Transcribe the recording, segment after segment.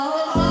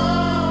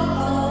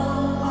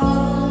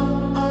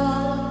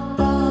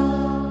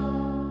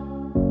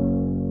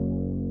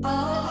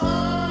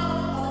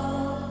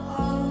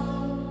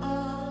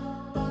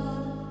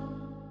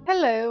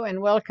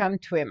welcome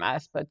to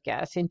Emma's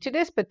podcast. In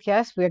today's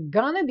podcast, we're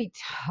gonna be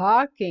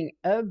talking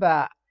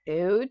about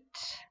Would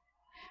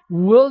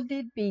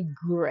It Be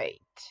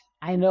Great?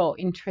 I know,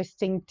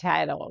 interesting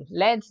title.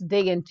 Let's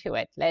dig into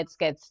it. Let's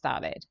get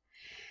started.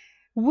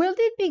 Would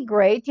it be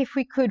great if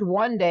we could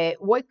one day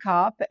wake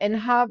up and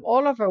have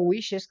all of our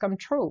wishes come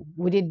true?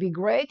 Would it be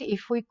great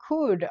if we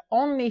could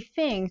only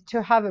think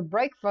to have a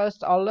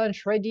breakfast or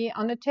lunch ready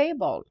on the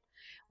table?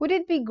 Would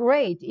it be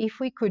great if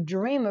we could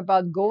dream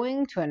about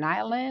going to an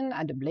island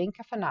at the blink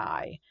of an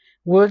eye?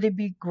 Would it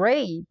be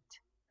great?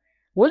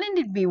 Wouldn't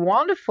it be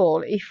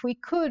wonderful if we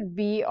could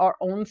be our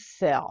own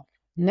self,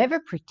 never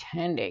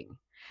pretending?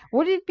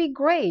 Would it be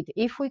great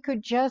if we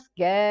could just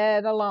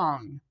get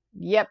along?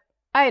 Yep,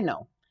 I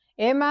know.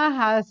 Emma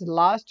has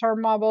lost her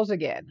marbles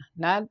again.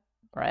 Not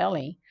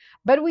really.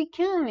 But we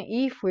can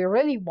if we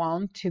really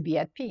want to be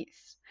at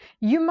peace.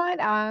 You might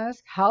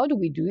ask, how do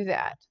we do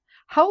that?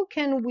 How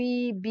can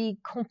we be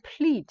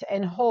complete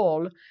and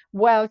whole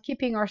while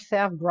keeping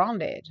ourselves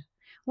grounded?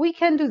 We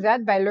can do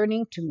that by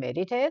learning to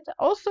meditate,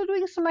 also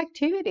doing some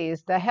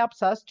activities that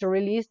helps us to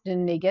release the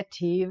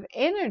negative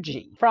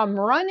energy. From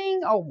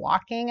running or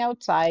walking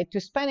outside to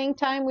spending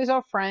time with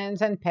our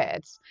friends and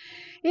pets,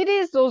 it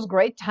is those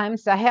great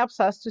times that helps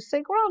us to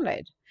stay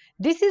grounded.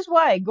 This is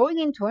why going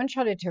into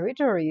uncharted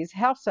territories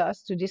helps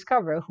us to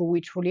discover who we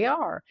truly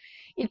are.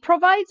 It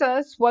provides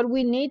us what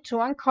we need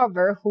to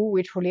uncover who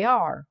we truly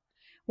are.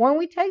 When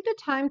we take the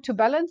time to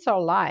balance our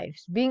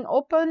lives, being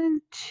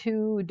open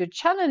to the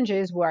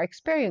challenges we're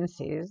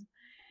experiencing,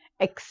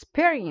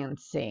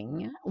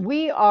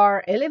 we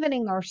are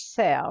elevating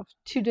ourselves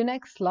to the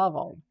next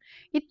level.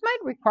 It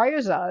might require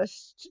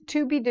us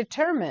to be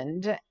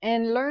determined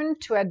and learn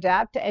to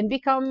adapt and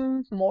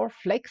become more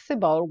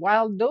flexible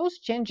while those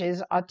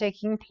changes are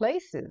taking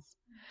places.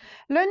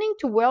 Learning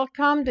to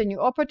welcome the new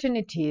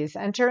opportunities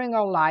entering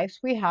our lives,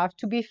 we have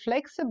to be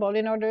flexible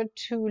in order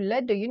to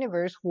let the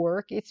universe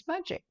work its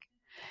magic.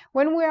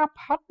 When we are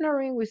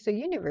partnering with the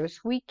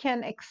universe, we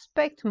can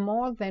expect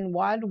more than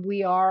what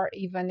we are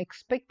even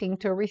expecting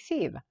to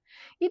receive.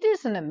 It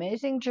is an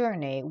amazing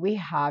journey we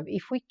have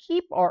if we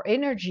keep our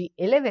energy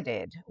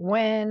elevated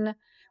when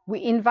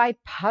we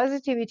invite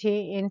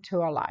positivity into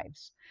our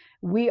lives.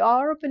 We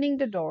are opening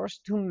the doors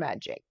to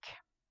magic.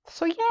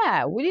 So,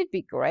 yeah, would it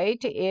be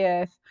great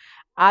if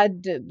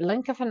at the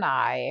blink of an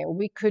eye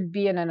we could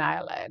be in an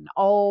island,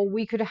 or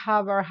we could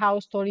have our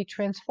house totally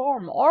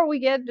transformed, or we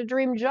get the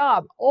dream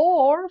job,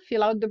 or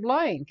fill out the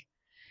blank?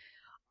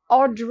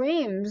 Our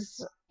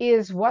dreams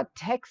is what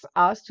takes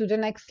us to the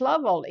next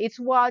level. It's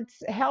what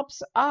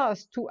helps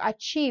us to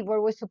achieve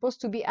what we're supposed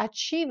to be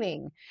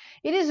achieving.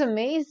 It is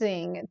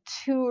amazing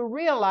to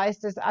realize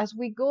that as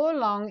we go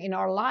along in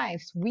our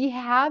lives, we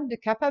have the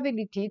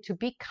capability to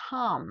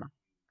become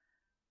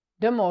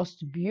the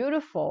most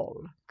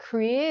beautiful,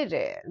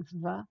 creative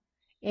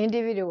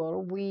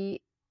individual we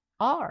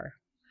are.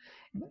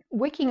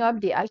 Waking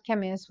up the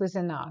alchemist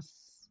within us,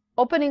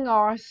 opening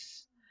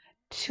us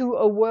to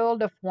a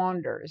world of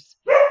wonders,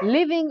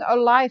 living a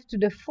life to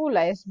the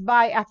fullest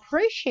by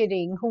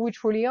appreciating who we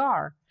truly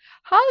are.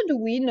 How do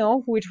we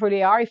know who we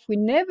truly are if we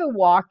never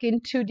walk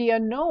into the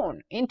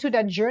unknown, into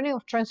that journey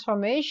of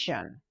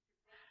transformation?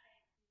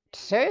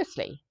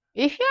 Seriously.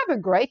 If you have a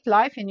great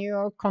life and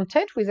you're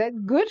content with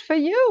it, good for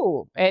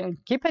you and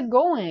keep it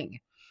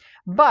going.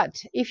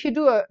 But if you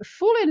do a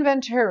full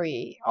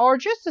inventory or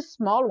just a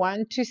small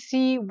one to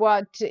see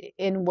what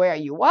and where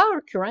you are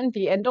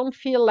currently and don't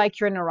feel like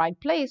you're in the right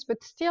place,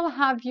 but still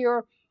have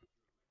your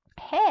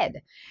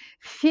head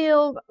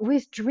filled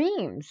with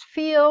dreams,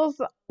 filled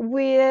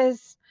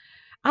with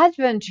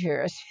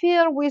adventures,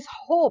 filled with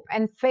hope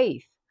and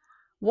faith,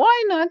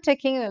 why not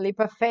taking a leap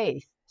of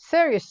faith?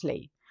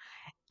 Seriously.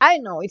 I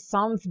know it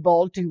sounds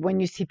bold when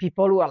you see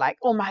people who are like,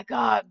 oh my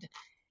God,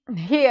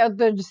 here,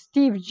 the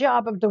Steve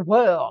Jobs of the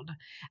world.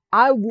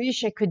 I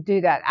wish I could do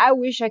that. I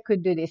wish I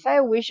could do this. I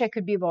wish I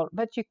could be bold.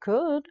 But you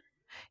could.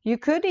 You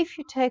could if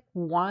you take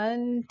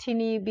one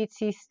teeny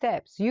bitsy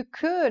steps. You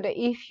could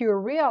if you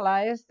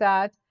realize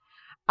that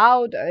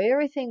out of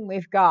everything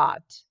we've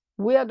got,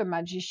 we are the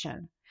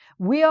magician.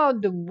 We are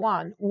the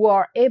one who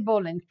are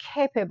able and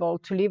capable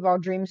to live our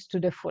dreams to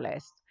the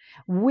fullest.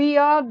 We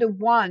are the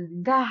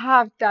one that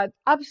have that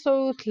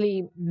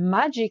absolutely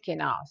magic in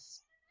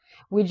us.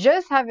 We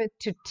just have it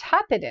to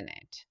tap it in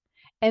it.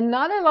 And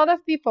not a lot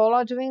of people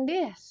are doing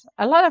this.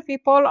 A lot of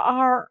people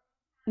are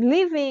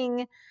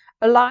living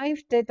a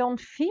life they don't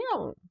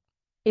feel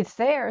it's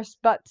theirs,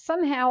 but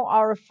somehow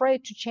are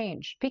afraid to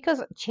change.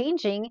 Because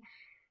changing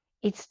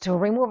is to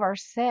remove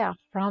ourselves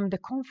from the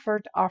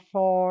comfort of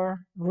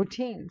our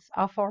routines,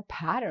 of our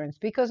patterns.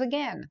 Because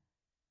again,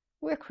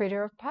 we're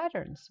creator of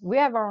patterns. We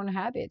have our own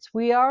habits.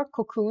 We are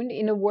cocooned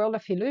in a world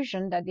of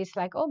illusion that is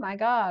like, oh my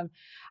God,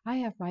 I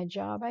have my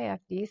job, I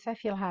have this, I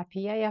feel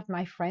happy, I have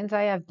my friends,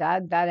 I have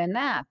that, that, and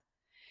that.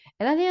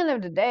 And at the end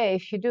of the day,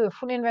 if you do a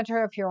full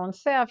inventory of your own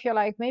self, you're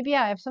like, maybe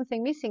I have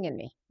something missing in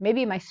me.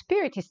 Maybe my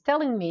spirit is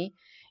telling me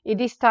it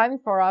is time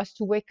for us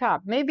to wake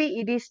up. Maybe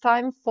it is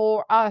time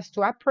for us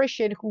to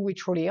appreciate who we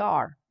truly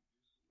are.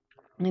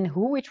 and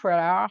who we truly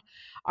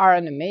are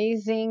an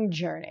amazing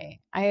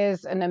journey,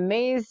 is an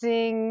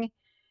amazing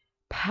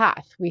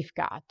path we've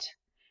got.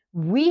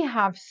 We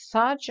have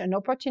such an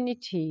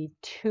opportunity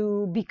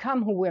to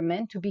become who we're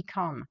meant to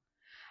become.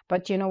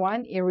 But you know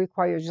what? It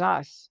requires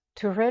us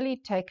to really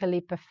take a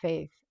leap of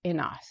faith in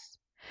us.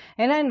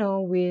 And I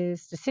know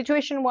with the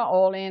situation we're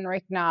all in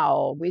right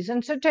now, with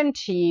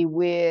uncertainty,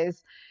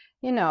 with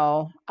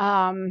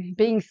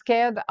being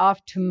scared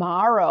of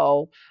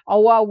tomorrow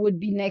or what would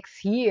be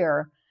next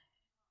year,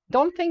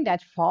 don't think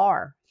that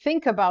far.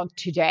 Think about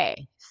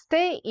today.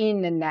 Stay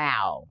in the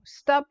now.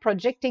 Stop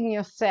projecting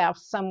yourself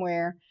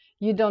somewhere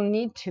you don't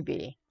need to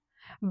be.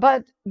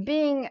 But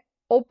being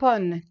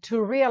open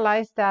to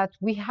realize that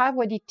we have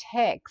what it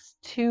takes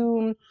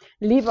to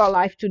live our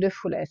life to the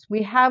fullest.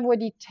 We have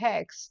what it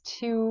takes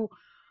to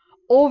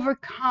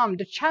overcome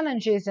the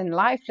challenges and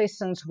life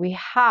lessons we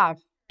have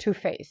to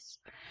face.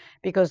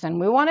 Because then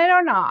we want it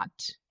or not,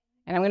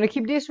 and I'm going to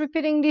keep this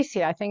repeating this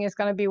year. I think it's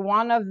going to be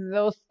one of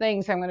those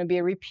things I'm going to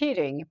be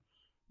repeating.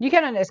 You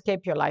cannot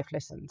escape your life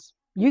lessons.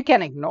 You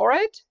can ignore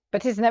it,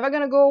 but it's never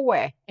going to go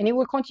away. And it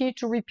will continue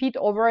to repeat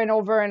over and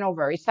over and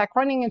over. It's like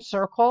running in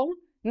circle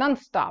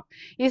nonstop.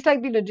 It's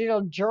like being a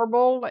little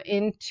gerbil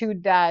into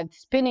that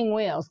spinning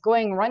wheels,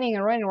 going, running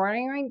and running,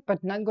 running,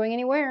 but not going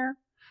anywhere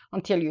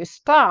until you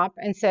stop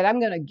and said, I'm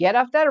going to get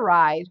off that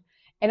ride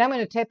and I'm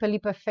going to take a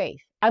leap of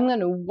faith. I'm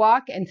going to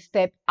walk and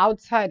step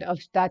outside of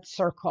that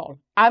circle.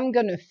 I'm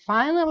going to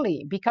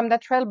finally become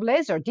that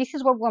trailblazer. This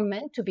is what we're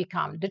meant to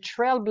become, the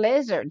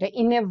trailblazer, the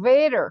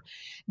innovator,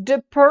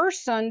 the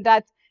person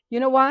that, you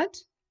know what?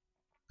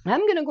 I'm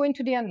going to go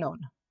into the unknown.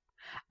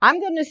 I'm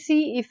going to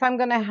see if I'm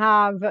going to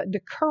have the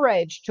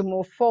courage to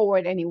move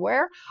forward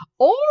anywhere,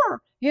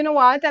 or you know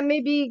what? I'm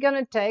maybe going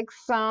to take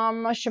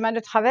some chemin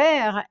de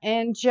travers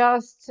and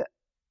just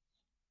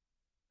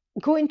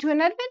go into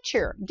an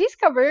adventure,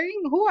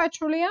 discovering who I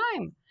truly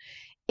am.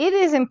 It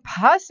is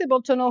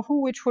impossible to know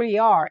who we truly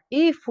are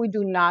if we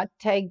do not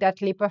take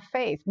that leap of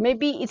faith.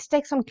 Maybe it's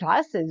take some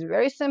classes,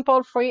 very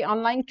simple, free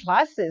online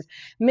classes.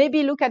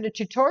 Maybe look at a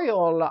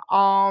tutorial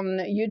on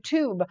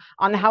YouTube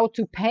on how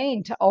to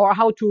paint or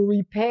how to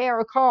repair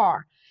a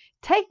car.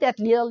 Take that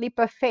little leap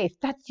of faith.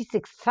 That's just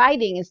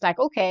exciting. It's like,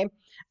 okay,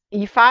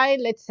 if I,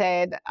 let's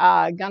say,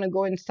 gonna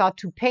go and start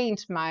to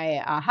paint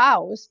my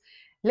house,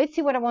 let's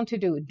see what I want to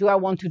do. Do I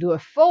want to do a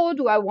faux?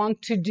 Do I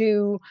want to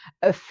do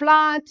a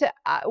flat?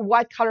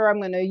 What color I'm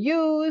going to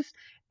use?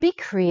 Be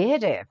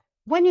creative.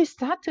 When you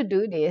start to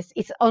do this,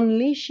 it's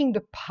unleashing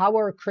the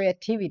power of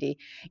creativity.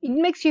 It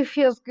makes you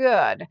feel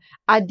good.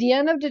 At the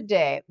end of the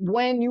day,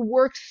 when you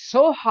work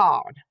so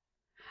hard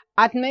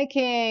at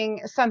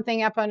making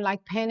something happen,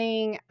 like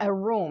painting a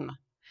room,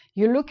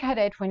 you look at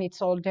it when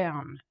it's all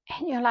done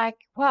and you're like,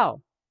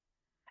 wow,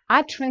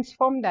 I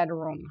transformed that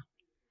room.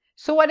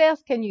 So what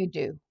else can you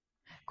do?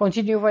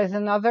 Continue with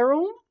another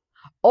room,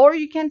 or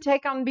you can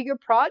take on bigger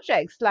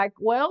projects. Like,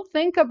 well,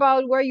 think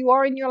about where you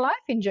are in your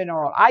life in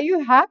general. Are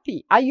you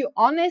happy? Are you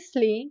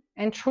honestly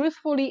and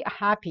truthfully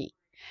happy?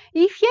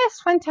 If yes,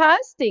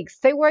 fantastic,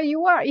 stay where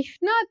you are. If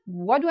not,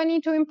 what do I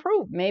need to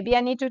improve? Maybe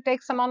I need to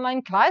take some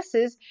online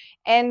classes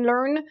and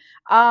learn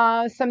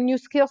some new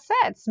skill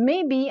sets.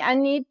 Maybe I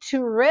need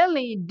to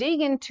really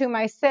dig into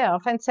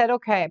myself and say,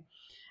 okay,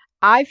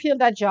 I feel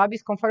that job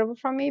is comfortable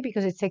for me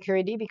because it's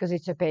security, because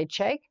it's a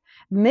paycheck.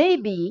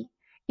 Maybe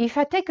if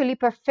I take a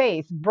leap of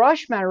faith,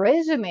 brush my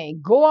resume,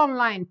 go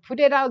online, put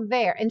it out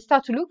there, and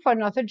start to look for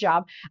another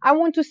job, I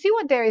want to see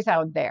what there is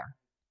out there.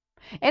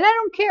 And I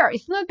don't care.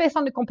 It's not based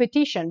on the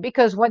competition,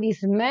 because what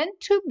is meant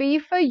to be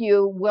for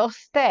you will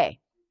stay.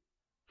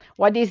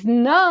 What is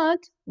not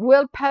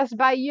will pass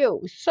by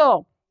you.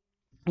 So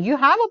you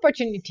have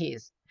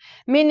opportunities,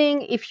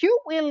 meaning if you're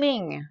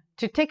willing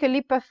to take a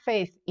leap of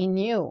faith in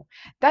you,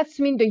 that's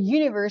mean the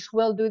universe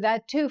will do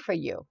that too for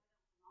you.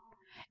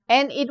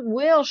 And it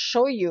will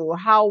show you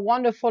how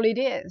wonderful it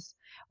is.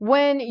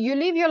 When you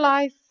live your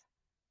life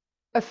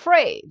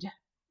afraid,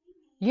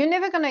 you're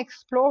never going to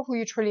explore who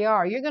you truly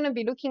are. You're going to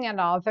be looking at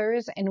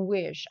others and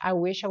I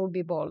wish I would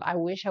be bold. I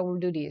wish I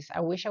would do this.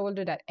 I wish I would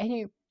do that. And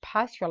you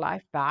pass your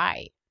life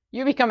by.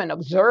 You become an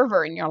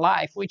observer in your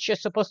life, which you're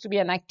supposed to be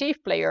an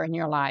active player in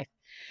your life.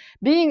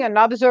 Being an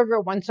observer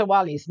once in a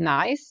while is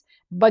nice,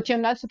 but you're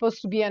not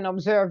supposed to be an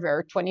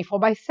observer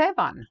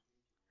 24/7.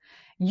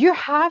 You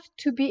have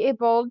to be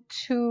able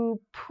to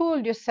pull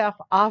yourself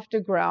off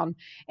the ground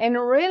and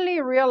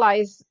really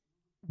realize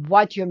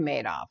what you're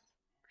made of.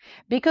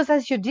 Because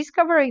as you're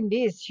discovering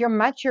this, you're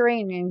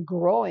maturing and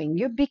growing.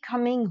 You're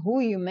becoming who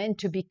you're meant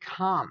to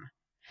become.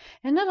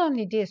 And not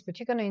only this, but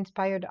you're going to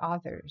inspire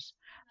others,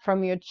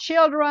 from your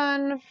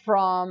children,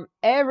 from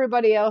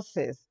everybody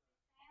else's.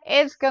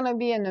 It's going to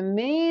be an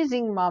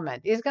amazing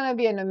moment. It's going to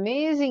be an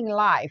amazing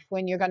life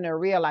when you're going to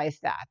realize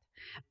that.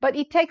 But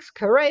it takes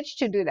courage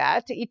to do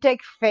that. It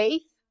takes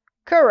faith,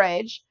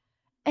 courage.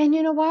 And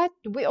you know what?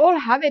 We all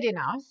have it in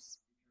us.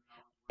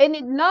 And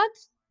it not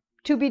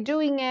to be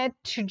doing it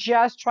to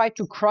just try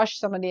to crush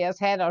somebody else's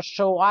head or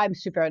show I'm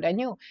superior than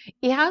you.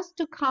 It has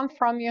to come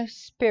from your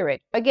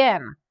spirit.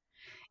 Again,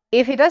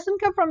 If it doesn't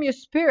come from your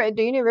spirit,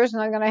 the universe is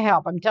not going to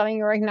help. I'm telling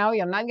you right now,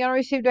 you're not going to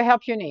receive the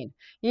help you need.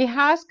 It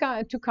has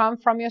to come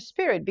from your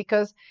spirit,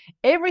 because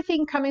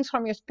everything coming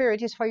from your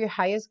spirit is for your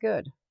highest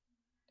good.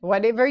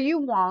 Whatever you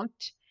want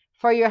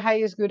for your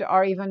highest good,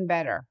 or even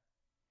better.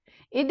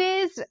 It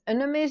is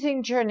an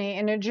amazing journey,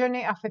 and a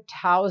journey of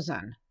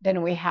 1,000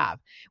 than we have,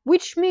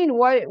 which means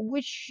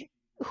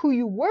who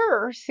you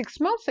were 6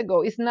 months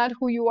ago is not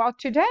who you are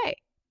today.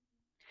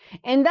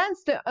 And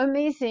that's the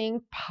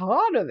amazing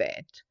part of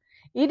it.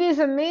 It is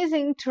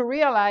amazing to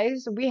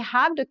realize we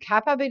have the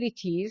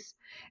capabilities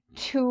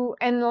to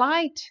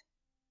enlighten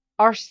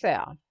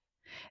ourselves,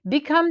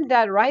 become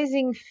that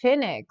rising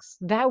phoenix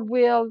that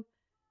will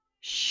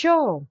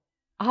show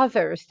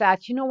others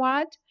that, you know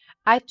what?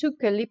 I took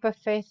a leap of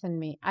faith in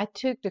me. I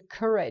took the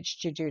courage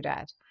to do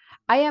that.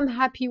 I am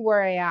happy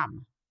where I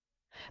am,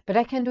 but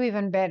I can do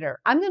even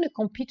better. I'm going to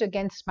compete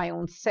against my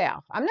own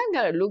self. I'm not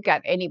going to look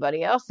at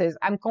anybody else's.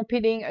 I'm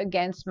competing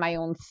against my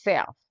own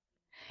self.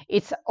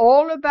 It's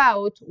all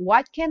about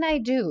what can I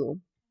do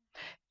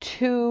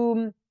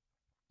to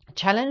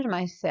challenge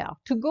myself,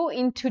 to go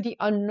into the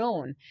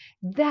unknown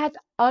that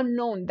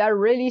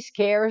really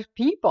scares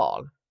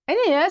people. And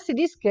yes, it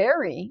is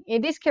scary.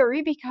 It is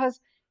scary because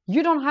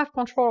you don't have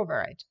control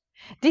over it.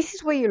 This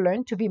is where you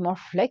learn to be more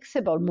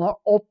flexible, more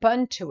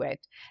open to it.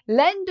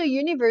 Let the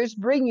universe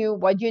bring you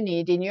what you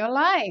need in your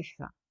life.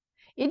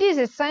 It is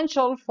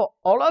essential for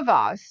all of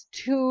us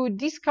to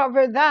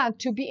discover that,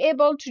 to be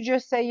able to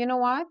just say, you know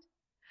what?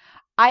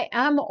 I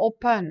am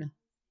open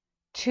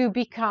to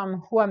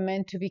become who I'm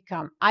meant to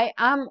become. I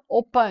am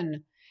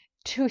open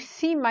to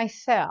see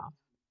myself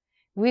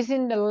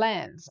within the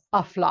lens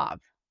of love,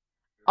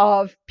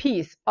 of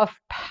peace, of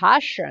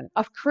passion,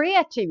 of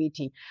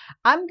creativity.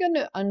 I'm going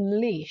to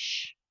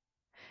unleash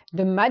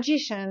the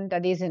magician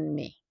that is in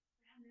me.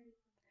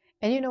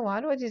 And you know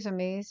what? What is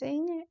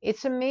amazing?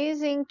 It's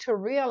amazing to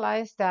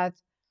realize that,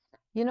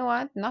 you know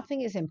what?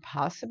 Nothing is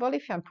impossible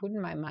if I'm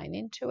putting my mind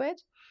into it.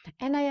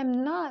 And I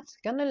am not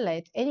going to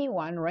let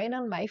anyone rain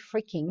on my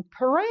freaking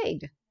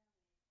parade.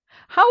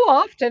 How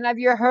often have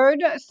you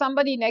heard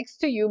somebody next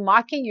to you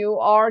mocking you,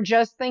 or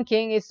just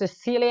thinking it's a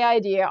silly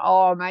idea?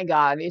 Oh my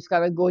God, it's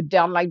going to go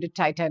down like the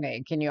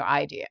Titanic in your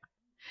idea.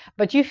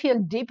 But you feel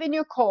deep in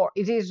your core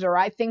it is the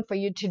right thing for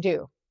you to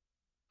do.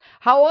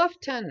 How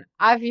often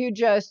have you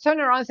just turned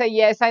around and said,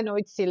 yes, I know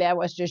it's silly, I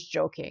was just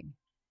joking?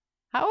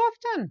 How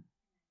often?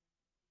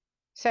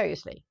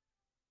 Seriously,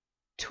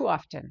 too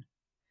often.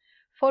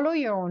 Follow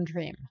your own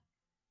dream,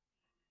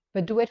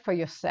 but do it for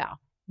yourself.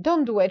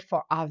 Don't do it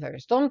for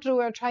others. Don't do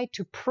it, try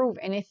to prove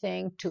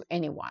anything to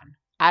anyone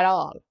at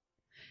all.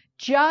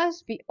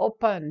 Just be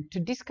open to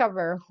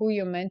discover who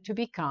you're meant to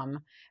become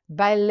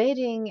by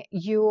letting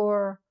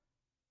your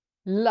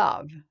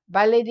love,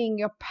 by letting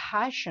your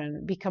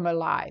passion become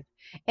alive,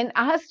 and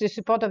ask the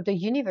support of the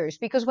universe.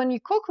 Because when you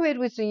co-create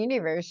with the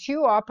universe,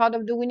 you are part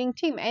of the winning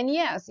team. And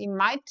yes, it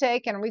might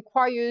take and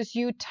requires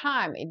you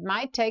time. It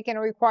might take and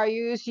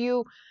requires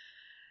you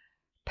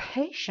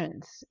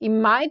patience. It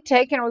might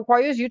take and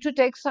requires you to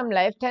take some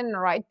left and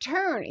right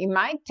turn. It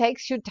might take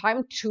you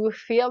time to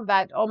feel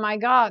that, oh my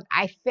God,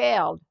 I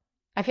failed.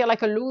 I feel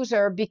like a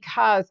loser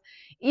because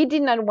it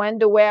did not went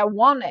the way I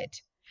wanted.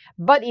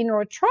 But in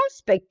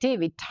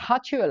retrospective, it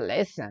taught you a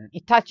lesson.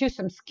 It taught you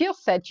some skill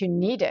set you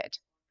needed.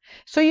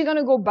 So you're going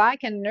to go back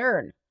and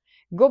learn.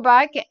 Go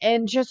back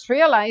and just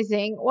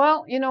realizing,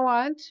 well, you know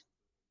what?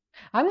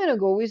 I'm going to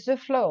go with the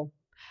flow.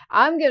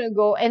 I'm going to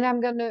go and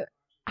I'm going to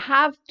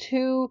have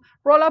to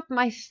roll up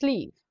my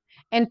sleeve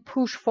and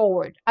push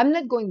forward. I'm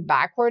not going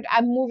backward.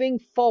 I'm moving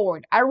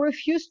forward. I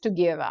refuse to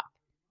give up.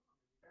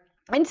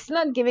 And it's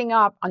not giving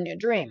up on your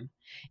dream.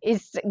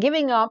 It's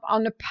giving up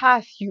on the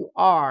path you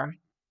are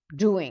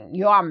doing,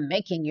 you are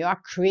making, you are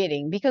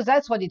creating, because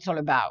that's what it's all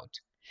about.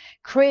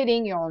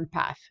 Creating your own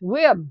path.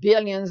 We are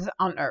billions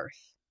on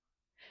Earth.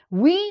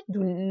 We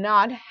do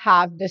not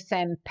have the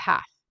same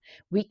path.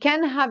 We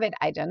can have it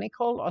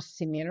identical or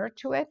similar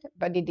to it,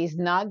 but it is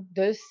not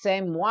the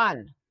same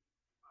one.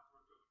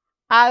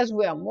 As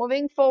we are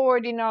moving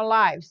forward in our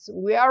lives,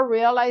 we are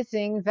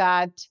realizing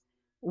that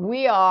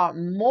we are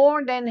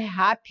more than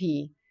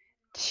happy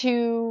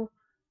to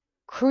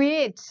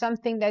create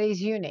something that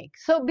is unique.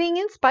 So being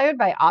inspired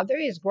by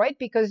others is great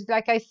because,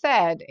 like I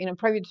said in a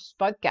previous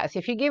podcast,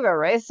 if you give a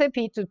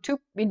recipe to two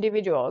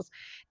individuals,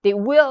 they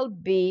will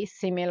be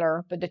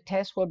similar, but the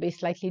taste will be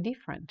slightly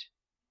different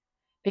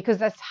because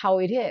that's how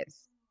it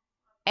is.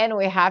 And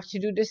we have to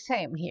do the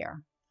same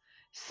here.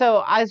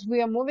 So as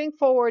we are moving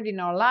forward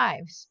in our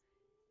lives,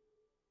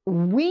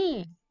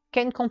 we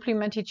can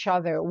complement each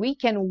other. We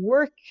can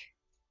work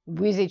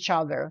with each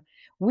other.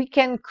 We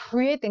can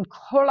create and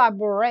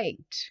collaborate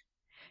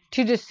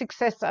to the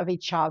success of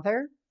each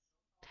other.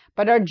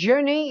 But our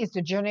journey is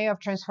the journey of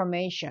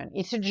transformation.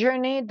 It's a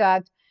journey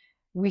that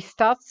we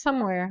start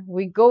somewhere,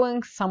 we're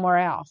going somewhere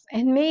else.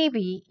 And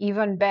maybe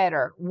even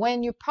better,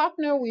 when you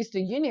partner with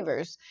the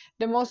universe,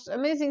 the most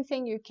amazing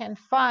thing you can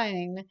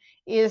find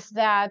is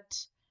that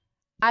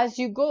as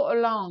you go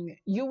along,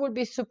 you will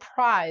be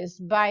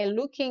surprised by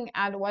looking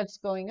at what's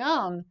going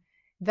on.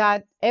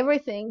 that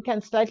everything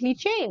can slightly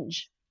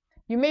change.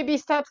 You maybe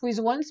start with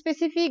one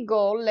specific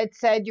goal. Let's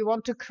say you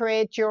want to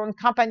create your own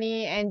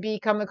company and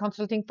become a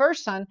consulting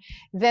person.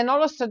 Then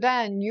all of a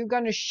sudden you're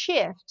going to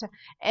shift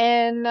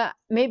and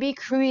maybe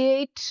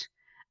create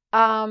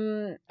a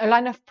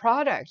line of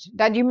product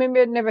that you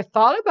maybe never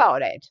thought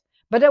about it,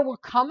 but it will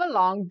come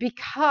along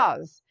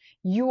because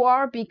you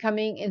are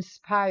becoming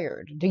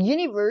inspired. The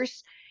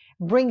universe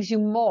brings you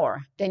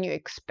more than you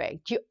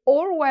expect. You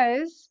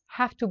always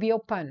have to be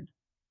open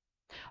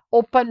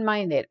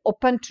minded,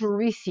 open to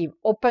receive,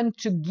 open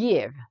to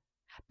give,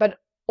 but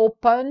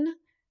open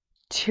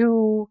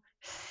to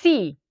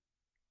see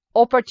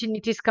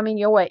opportunities coming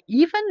your way,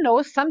 even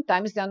though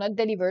sometimes they're not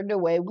delivered the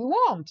way we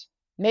want.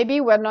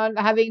 Maybe we're not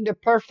having the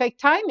perfect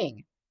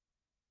timing,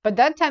 but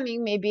that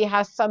timing maybe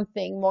has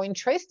something more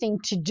interesting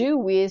to do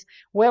with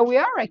where we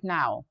are right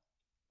now.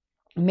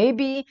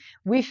 Maybe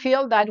we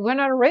feel that we're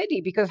not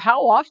ready, because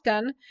how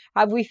often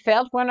have we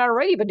felt we're not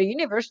ready, but the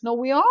universe knows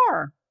we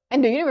are.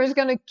 And the universe is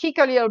going to kick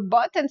a little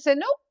butt and say,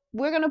 no,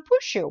 we're going to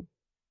push you.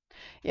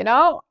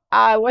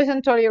 I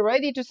wasn't totally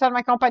ready to start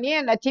my company,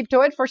 and I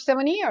tiptoed for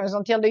 7 years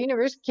until the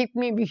universe gave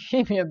me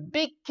a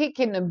big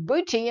kick in the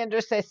booty and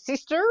just said,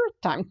 sister,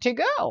 time to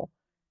go.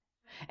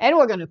 And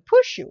we're going to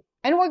push you,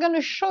 and we're going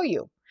to show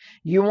you.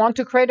 You want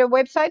to create a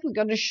website? We're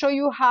going to show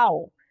you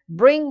how.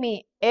 Bring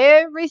me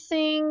every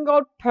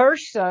single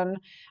person,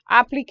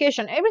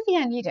 application, everything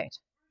I needed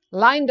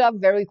lined up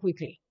very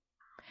quickly.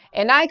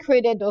 And I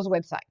created those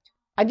websites.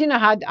 I did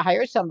not have to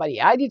hire somebody.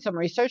 I did some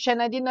research,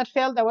 and I did not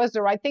feel that was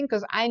the right thing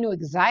because I knew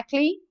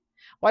exactly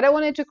what I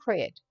wanted to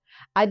create.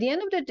 At the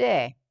end of the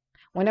day,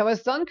 when I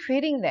was done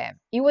creating them,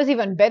 it was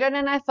even better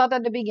than I thought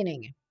at the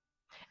beginning.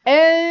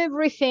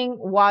 Everything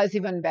was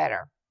even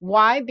better.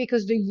 Why?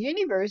 Because the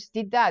universe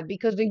did that.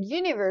 Because the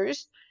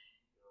universe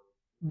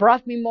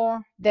brought me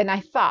more than I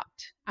thought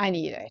I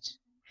needed.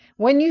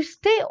 When you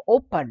stay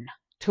open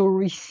to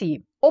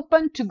receive,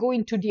 open to go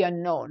into the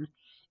unknown,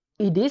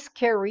 it is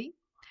scary,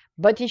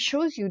 but it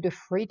shows you the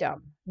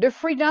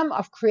freedom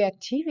of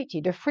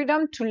creativity, the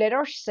freedom to let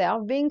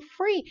ourselves being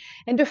free,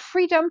 and the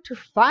freedom to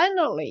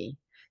finally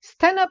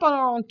stand up on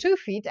our own 2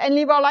 feet and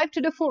live our life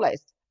to the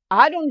fullest.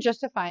 I don't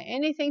justify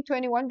anything to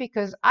anyone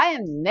because I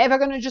am never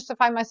going to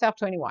justify myself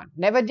to anyone.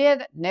 Never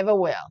did, never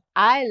will.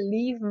 I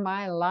live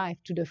my life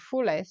to the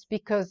fullest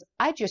because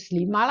I just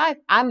live my life.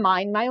 I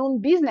mind my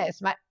own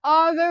business. My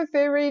other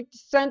favorite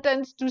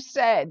sentence to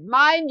say,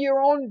 mind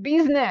your own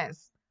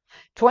business.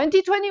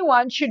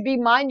 2021 should be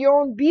mind your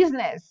own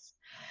business.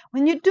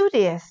 When you do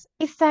this,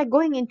 it's like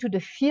going into the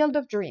field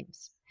of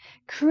dreams,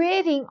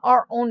 creating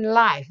our own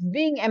life,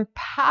 being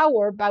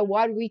empowered by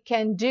what we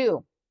can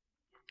do.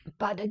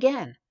 But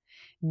again,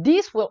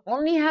 this will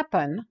only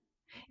happen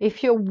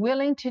if you're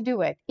willing to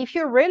do it. If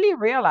you really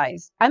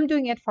realize, I'm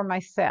doing it for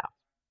myself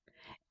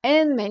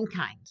and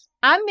mankind.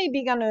 I'm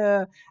maybe going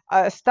to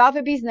start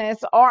a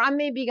business, or I'm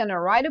maybe going to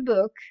write a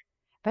book,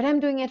 but I'm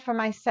doing it for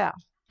myself.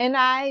 And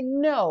I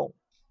know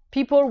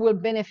people will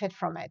benefit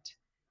from it.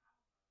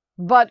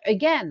 But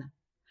again,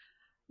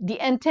 the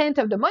intent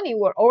of the money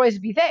will always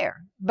be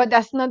there, but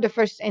that's not the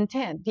first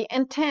intent. The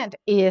intent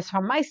is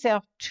for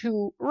myself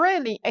to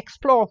really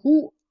explore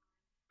who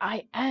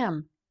I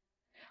am.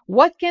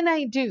 What can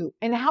I do?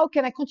 And how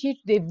can I continue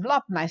to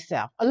develop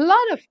myself? A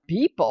lot of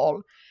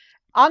people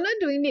are not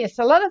doing this.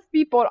 A lot of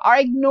people are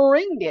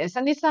ignoring this.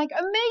 And it's like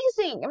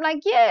amazing. I'm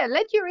like, yeah,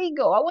 let your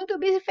ego. I want to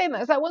be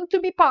famous. I want to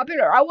be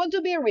popular. I want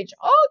to be rich.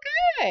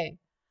 Okay.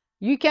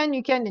 You can,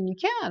 and you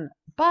can.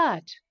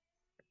 But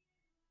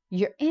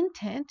your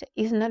intent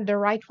is not the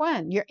right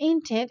one. Your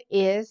intent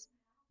is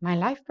my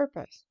life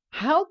purpose.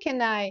 How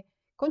can I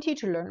continue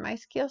to learn my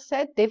skill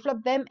set,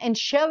 develop them, and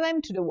share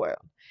them to the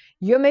world?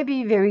 You may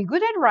be very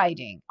good at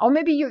writing, or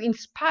maybe you're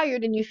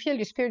inspired and you feel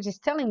your spirit is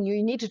telling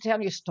you need to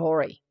tell your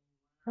story.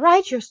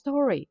 Write your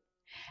story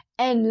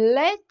and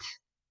let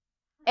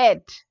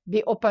it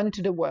be open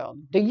to the world.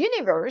 The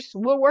universe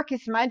will work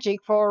its magic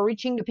for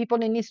reaching the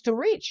people it needs to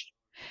reach.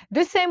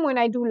 The same when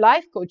I do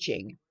life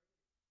coaching.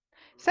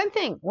 Same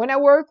thing. When I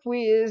work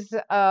with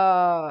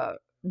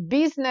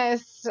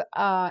business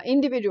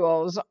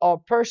individuals or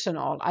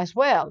personal as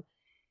well,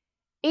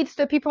 it's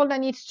the people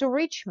that needs to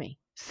reach me.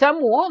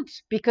 Some won't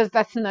because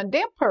that's not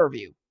their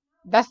purview.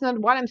 That's not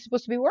what I'm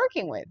supposed to be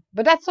working with.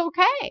 But that's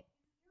okay.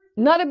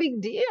 Not a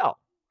big deal.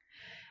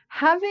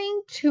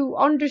 Having to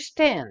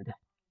understand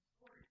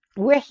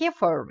we're here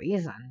for a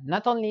reason,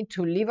 not only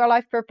to live our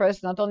life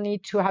purpose, not only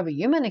to have a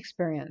human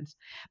experience,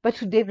 but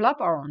to develop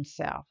our own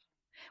self.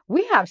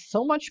 We have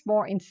so much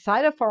more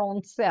inside of our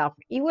own self.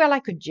 We're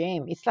like a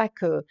gem. It's like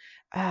a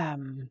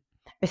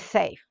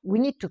safe. We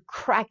need to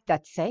crack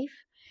that safe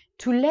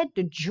to let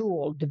the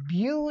jewel, the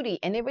beauty,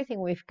 and everything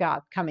we've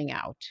got coming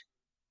out.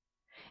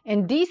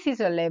 And this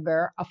is a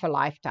labor of a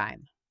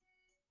lifetime.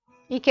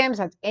 It comes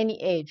at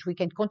any age. We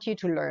can continue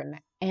to learn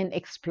and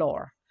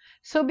explore.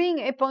 So being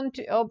able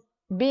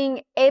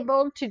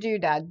to do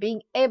that,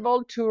 being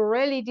able to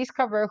really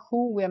discover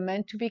who we're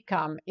meant to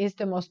become is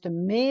the most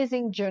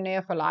amazing journey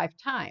of a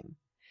lifetime.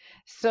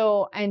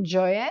 So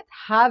enjoy it,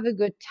 have a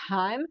good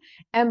time,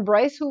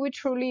 embrace who we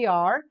truly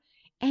are,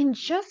 and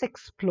just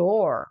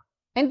explore.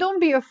 And don't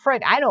be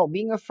afraid. I know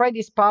being afraid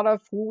is part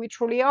of who we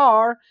truly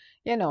are.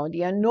 The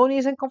unknown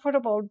is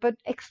uncomfortable, but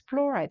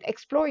explore it.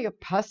 Explore your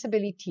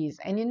possibilities,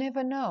 and you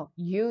never know.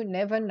 You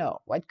never know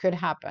what could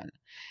happen.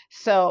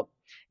 So,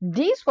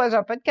 this was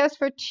our podcast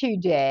for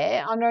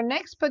today. On our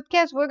next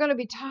podcast, we're going to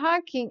be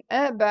talking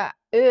about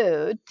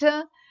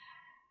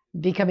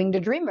becoming the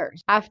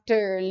dreamers.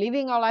 After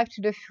living our life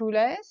to the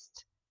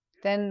fullest,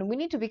 then we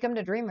need to become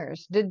the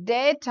dreamers, the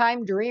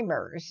daytime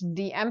dreamers,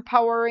 the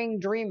empowering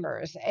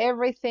dreamers,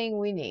 everything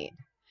we need.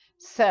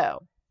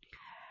 So,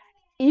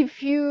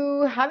 if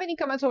you have any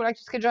comments or would like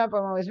to schedule an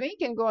appointment with me, you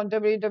can go on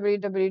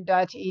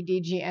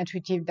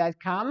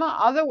www.edgintuitive.com.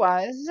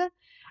 Otherwise,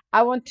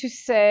 I want to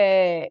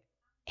say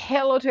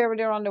hello to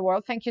everybody around the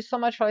world. Thank you so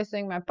much for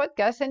listening to my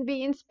podcast and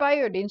be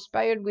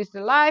inspired with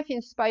the life,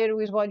 inspired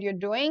with what you're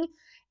doing.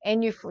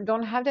 And if you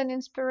don't have that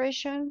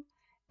inspiration,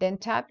 then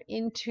tap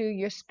into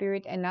your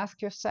spirit and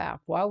ask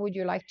yourself, what would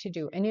you like to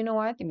do? And you know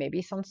what? It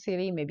maybe sounds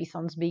silly, maybe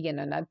sounds big and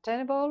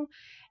unattainable.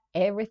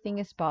 Everything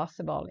is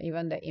possible,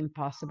 even the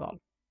impossible.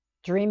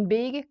 Dream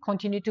big,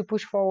 continue to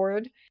push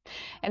forward,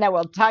 and I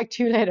will talk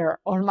to you later.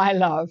 All my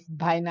love.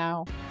 Bye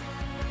now.